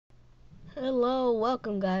Hello,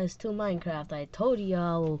 welcome guys to Minecraft. I told you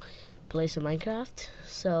I will play some Minecraft,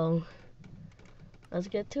 so let's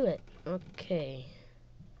get to it. Okay.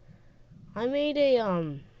 I made a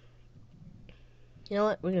you know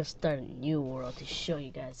what? We're gonna start a new world to show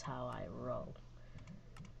you guys how I roll.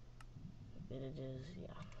 It is,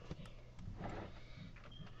 yeah.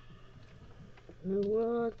 The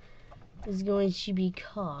world is going to be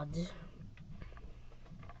called.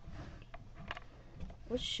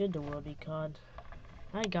 What should the world be called?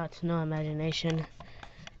 I got no imagination,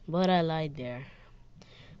 but I lied there.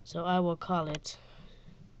 So I will call it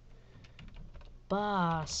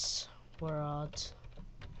Boss World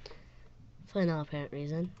for no apparent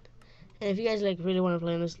reason. And if you guys like really want to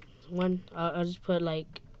play on this one, I'll just put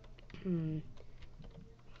like the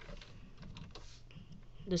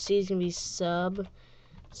C's can be subscribe.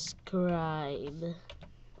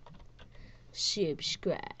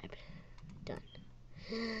 Done.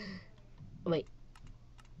 Wait.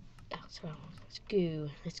 Let's go.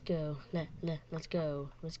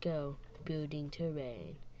 Let's go. Building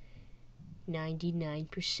terrain.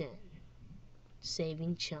 99%.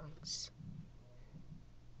 Saving chunks.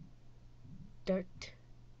 Dirt.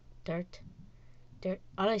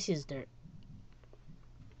 All I see is dirt.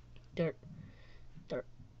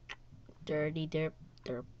 Dirty derp.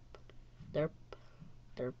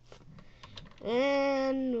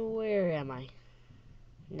 And where am I?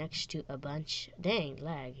 Next to a bunch. Dang,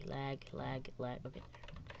 lag. Okay.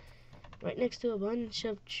 Right next to a bunch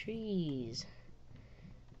of trees.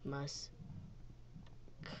 Must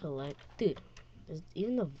collect. Dude, is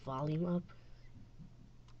even the volume up?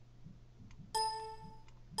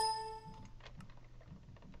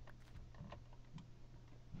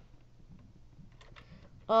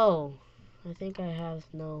 Oh, I think I have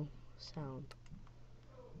no sound.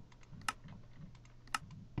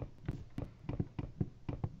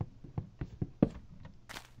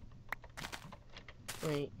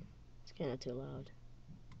 Wait, it's kind of too loud.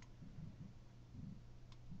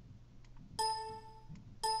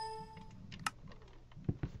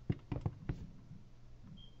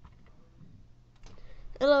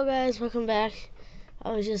 Hello guys, welcome back.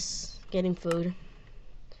 I was just getting food.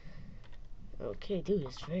 Okay, dude,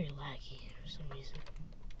 it's very laggy for some reason.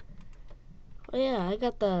 Oh yeah, I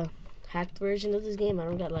got the hacked version of this game. I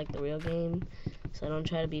don't got like the real game, so don't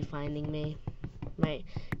try to be finding me. By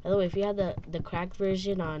the way, if you have the cracked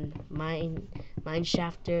version on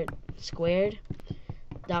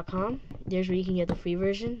mineshaftersquared.com, there's where you can get the free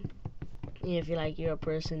version. And if you're a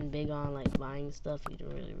person big on like buying stuff, you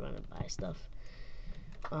don't really want to buy stuff.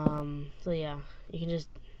 So yeah, you can just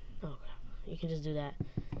do that.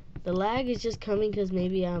 The lag is just coming because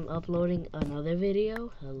maybe I'm uploading another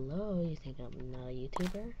video. Hello, you think I'm not a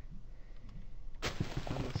YouTuber?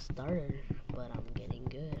 I'm a starter, but I'm getting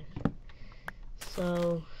good.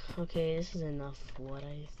 So, okay, this is enough what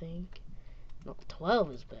I think. No,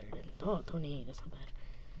 12 is better than, 28, that's not bad.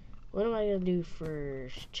 What am I gonna do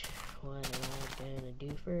first?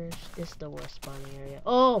 This is the worst spawning area.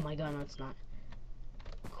 Oh my god, no it's not.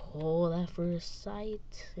 Coal at first sight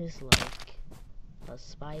is like a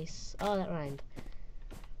spice. Oh, that rhymed.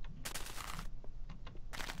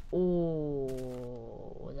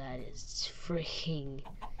 Oh, that is freaking.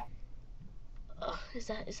 Is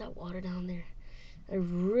that water down there? I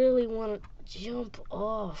really want to jump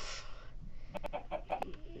off.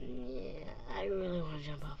 Yeah, I really want to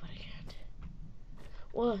jump off, but I can't.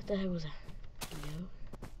 What the heck was that? You?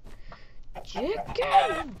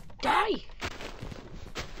 Chicken! Die!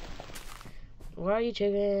 Where are you,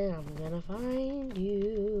 chicken? I'm gonna find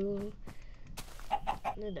you.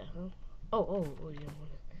 What the hell? Oh, you don't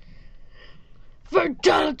want to.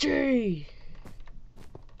 Fatality!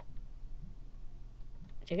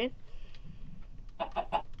 Chicken?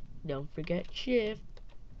 Don't forget shift.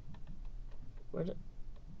 What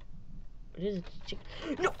is it? Chicken?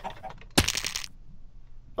 No!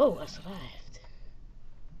 Oh, I survived.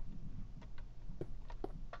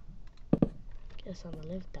 Guess I'm gonna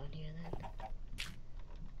live down here then.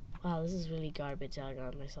 Wow, this is really garbage I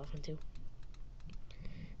got myself into.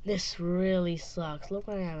 This really sucks. Look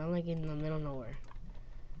where I am. I'm like in the middle of nowhere.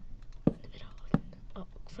 Oh,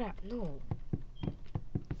 crap. No.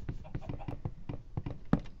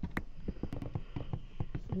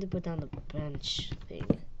 I need to put down the bench thing.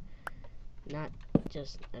 Not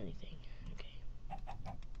just anything. Okay.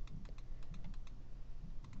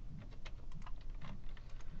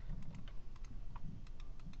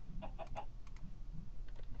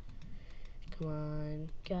 Come on,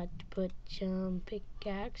 got to put some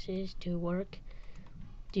pickaxes to work.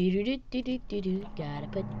 Gotta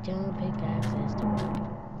put some pickaxes to work.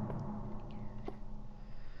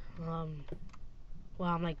 Well,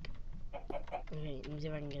 I'm like, okay, let me see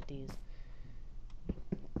if I can get these.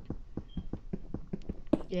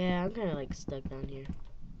 Yeah, I'm kind of like stuck down here.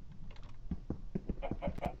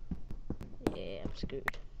 Yeah, I'm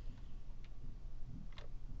screwed.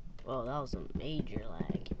 Whoa, that was a major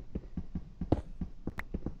lag.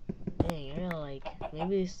 Dang, I gotta like,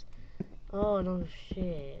 maybe this, oh no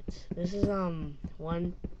shit. This is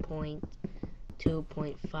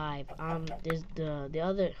 1.2.5. There's the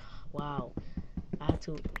other, wow.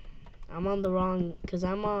 I'm on the wrong, cause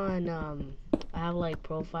I'm on, I have like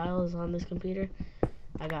profiles on this computer.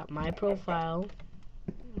 I got my profile,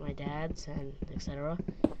 my dad's, and etc.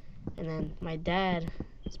 And then my dad's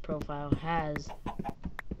profile has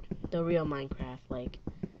the real Minecraft, like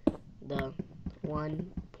the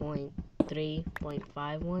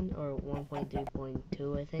 1.3.51 or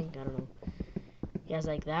 1.3.2, I think. I don't know. He has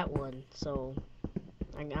like that one, so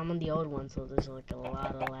I'm on the old one, so there's like a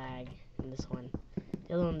lot of lag in this one.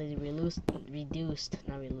 The other one they reduced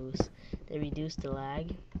the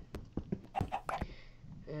lag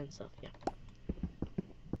and stuff. Yeah.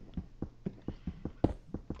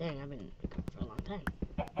 Dang, I've been recording for a long time.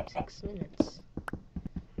 6 minutes.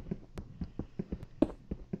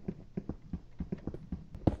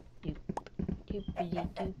 Doop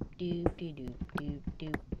doopity doop doop doop doop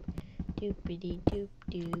doop doopity doop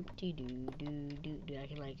doop doop doop doop. Dude, I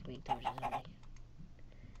can like make torches already.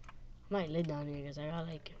 I might live down here because I got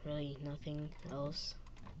like really nothing else.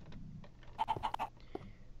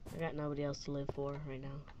 I got nobody else to live for right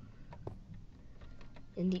now.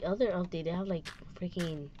 In the other update, they have like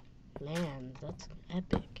freaking lands. That's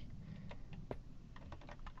epic.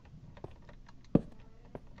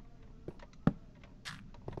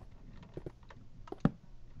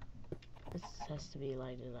 This has to be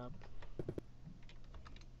lighted up.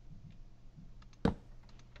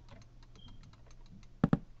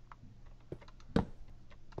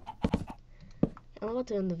 I'm about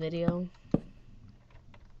to end the video.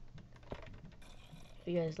 If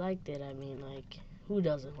you guys liked it, I mean, like, who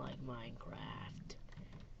doesn't like Minecraft?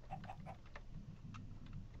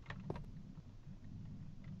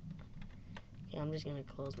 Yeah, I'm just gonna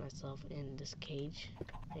close myself in this cage.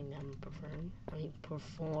 And I'm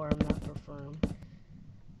perform, not perform.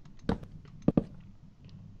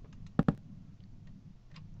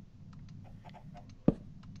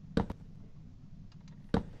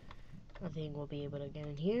 I think we'll be able to get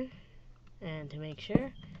in here. And to make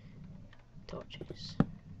sure, torches.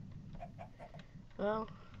 Well,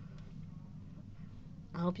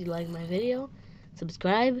 I hope you liked my video.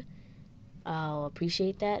 Subscribe. I'll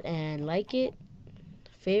appreciate that. And like it.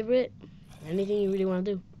 Favorite. Anything you really want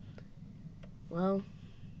to do. Well,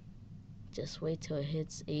 just wait till it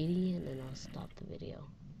hits 80 and then I'll stop the video.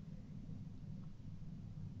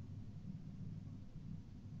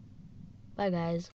 Bye guys.